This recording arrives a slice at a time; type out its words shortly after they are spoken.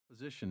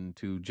opposition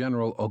to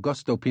General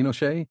Augusto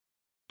Pinochet,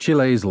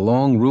 Chile's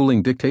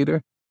long-ruling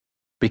dictator,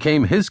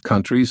 became his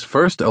country's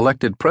first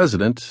elected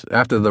president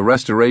after the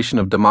restoration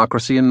of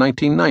democracy in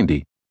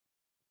 1990.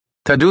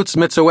 Tadeusz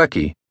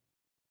Mazowiecki,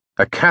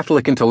 a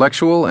Catholic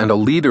intellectual and a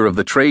leader of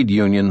the trade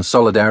union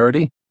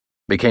Solidarity,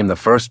 became the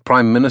first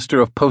prime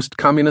minister of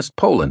post-communist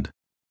Poland.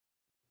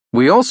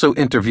 We also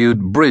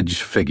interviewed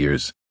bridge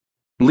figures,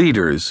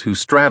 leaders who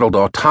straddled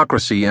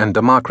autocracy and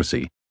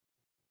democracy,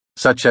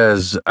 such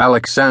as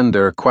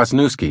Aleksander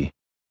Kwasniewski,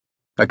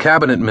 a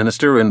cabinet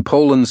minister in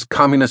Poland's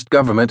communist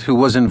government who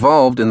was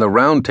involved in the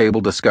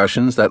roundtable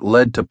discussions that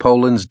led to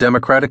Poland's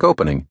democratic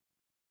opening.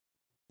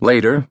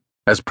 Later,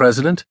 as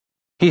president,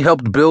 he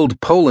helped build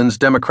Poland's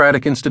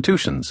democratic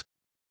institutions.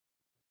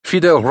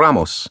 Fidel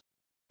Ramos,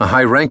 a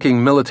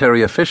high-ranking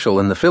military official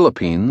in the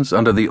Philippines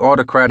under the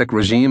autocratic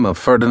regime of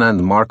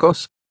Ferdinand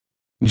Marcos,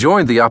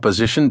 joined the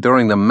opposition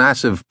during the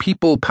massive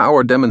People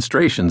Power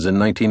demonstrations in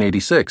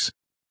 1986.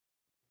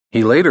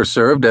 He later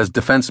served as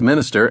defense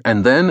minister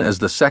and then as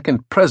the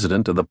second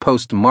president of the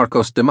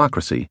post-Marcos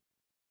democracy.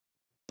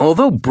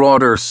 Although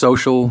broader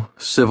social,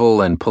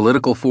 civil, and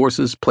political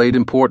forces played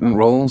important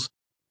roles,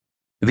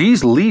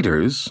 these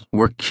leaders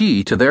were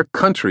key to their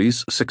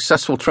country's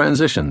successful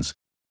transitions.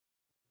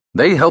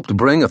 They helped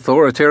bring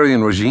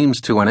authoritarian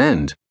regimes to an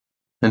end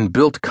and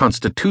built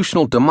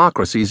constitutional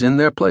democracies in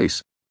their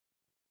place,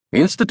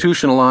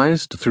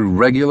 institutionalized through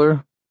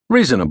regular,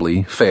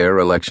 reasonably fair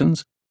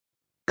elections,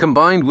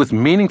 combined with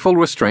meaningful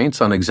restraints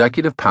on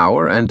executive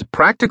power and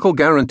practical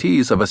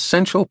guarantees of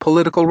essential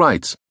political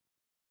rights.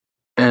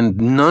 And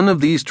none of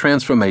these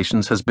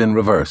transformations has been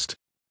reversed.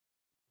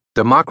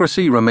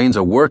 Democracy remains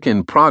a work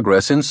in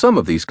progress in some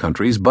of these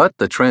countries, but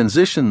the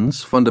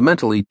transitions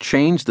fundamentally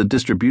change the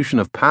distribution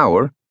of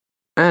power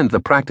and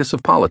the practice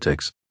of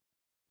politics.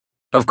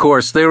 Of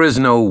course, there is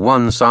no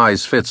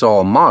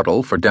one-size-fits-all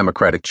model for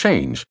democratic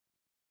change.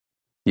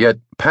 Yet,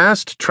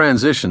 past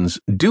transitions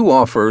do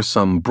offer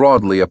some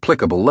broadly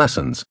applicable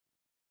lessons.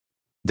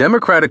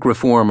 Democratic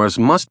reformers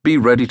must be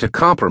ready to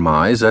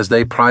compromise as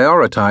they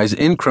prioritize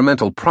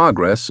incremental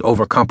progress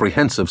over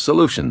comprehensive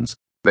solutions.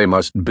 They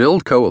must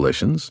build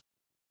coalitions,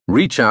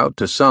 reach out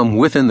to some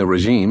within the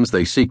regimes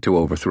they seek to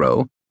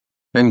overthrow,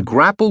 and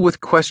grapple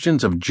with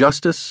questions of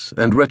justice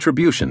and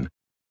retribution.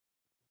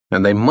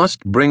 And they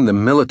must bring the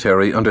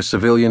military under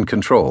civilian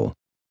control.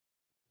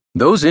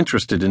 Those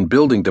interested in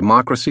building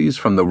democracies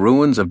from the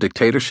ruins of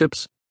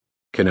dictatorships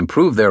can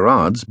improve their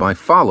odds by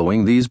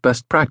following these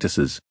best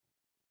practices.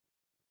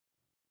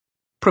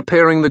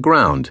 Preparing the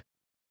ground.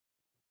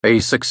 A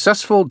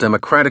successful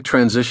democratic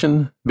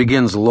transition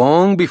begins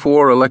long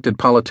before elected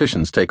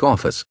politicians take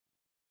office.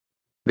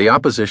 The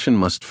opposition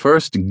must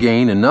first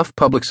gain enough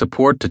public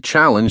support to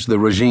challenge the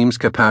regime's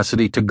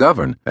capacity to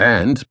govern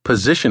and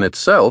position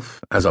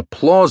itself as a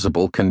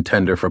plausible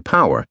contender for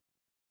power.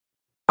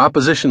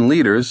 Opposition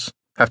leaders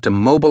have to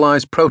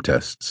mobilize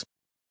protests,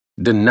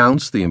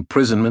 denounce the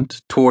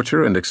imprisonment,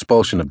 torture, and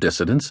expulsion of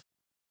dissidents,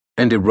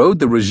 and erode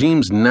the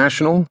regime's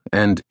national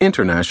and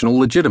international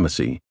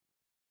legitimacy.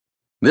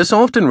 This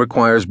often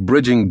requires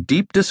bridging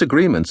deep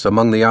disagreements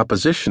among the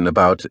opposition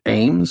about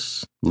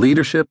aims,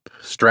 leadership,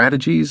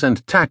 strategies,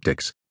 and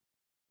tactics.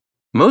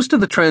 Most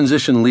of the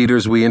transition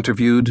leaders we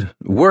interviewed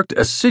worked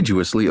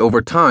assiduously over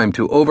time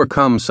to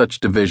overcome such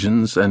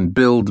divisions and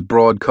build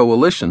broad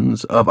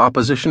coalitions of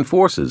opposition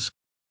forces,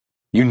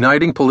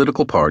 uniting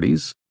political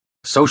parties,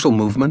 social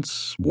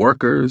movements,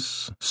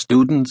 workers,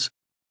 students,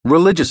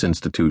 religious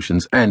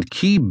institutions, and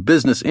key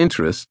business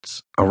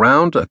interests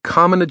around a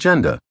common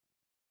agenda.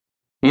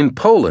 In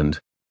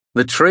Poland,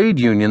 the trade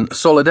union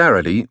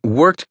Solidarity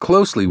worked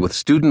closely with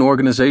student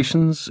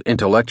organizations,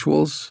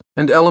 intellectuals,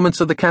 and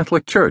elements of the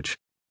Catholic Church.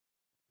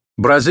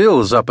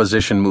 Brazil's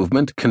opposition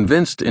movement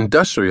convinced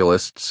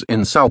industrialists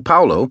in São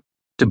Paulo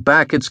to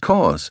back its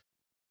cause.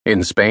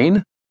 In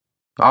Spain,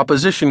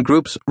 opposition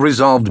groups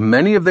resolved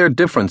many of their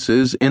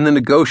differences in the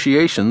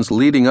negotiations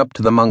leading up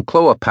to the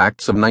Moncloa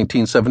Pacts of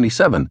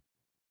 1977,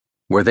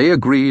 where they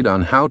agreed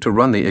on how to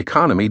run the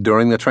economy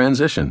during the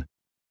transition.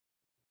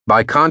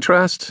 By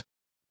contrast,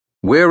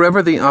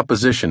 wherever the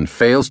opposition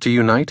fails to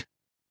unite,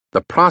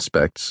 the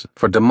prospects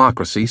for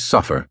democracy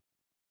suffer.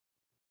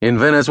 In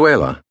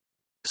Venezuela,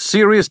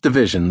 serious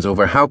divisions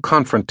over how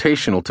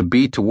confrontational to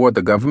be toward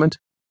the government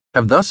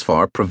have thus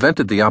far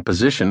prevented the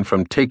opposition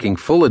from taking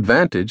full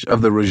advantage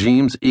of the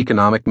regime's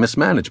economic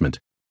mismanagement.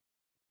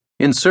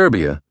 In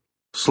Serbia,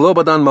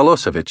 Slobodan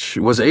Milosevic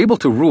was able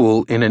to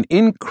rule in an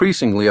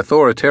increasingly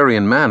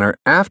authoritarian manner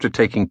after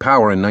taking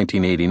power in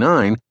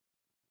 1989,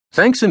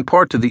 thanks in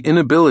part to the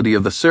inability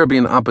of the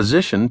Serbian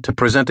opposition to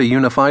present a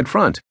unified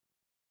front.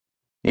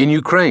 In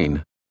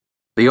Ukraine,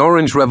 the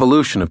Orange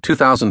Revolution of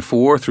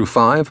 2004 through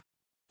 5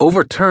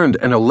 overturned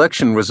an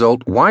election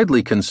result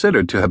widely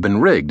considered to have been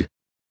rigged.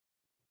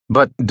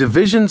 But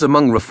divisions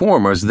among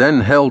reformers then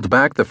held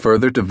back the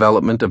further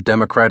development of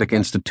democratic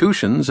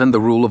institutions and the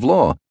rule of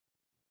law,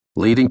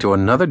 leading to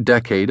another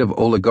decade of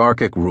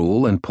oligarchic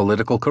rule and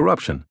political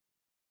corruption.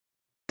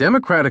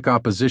 Democratic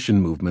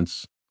opposition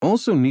movements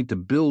also need to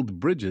build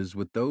bridges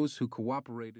with those who cooperated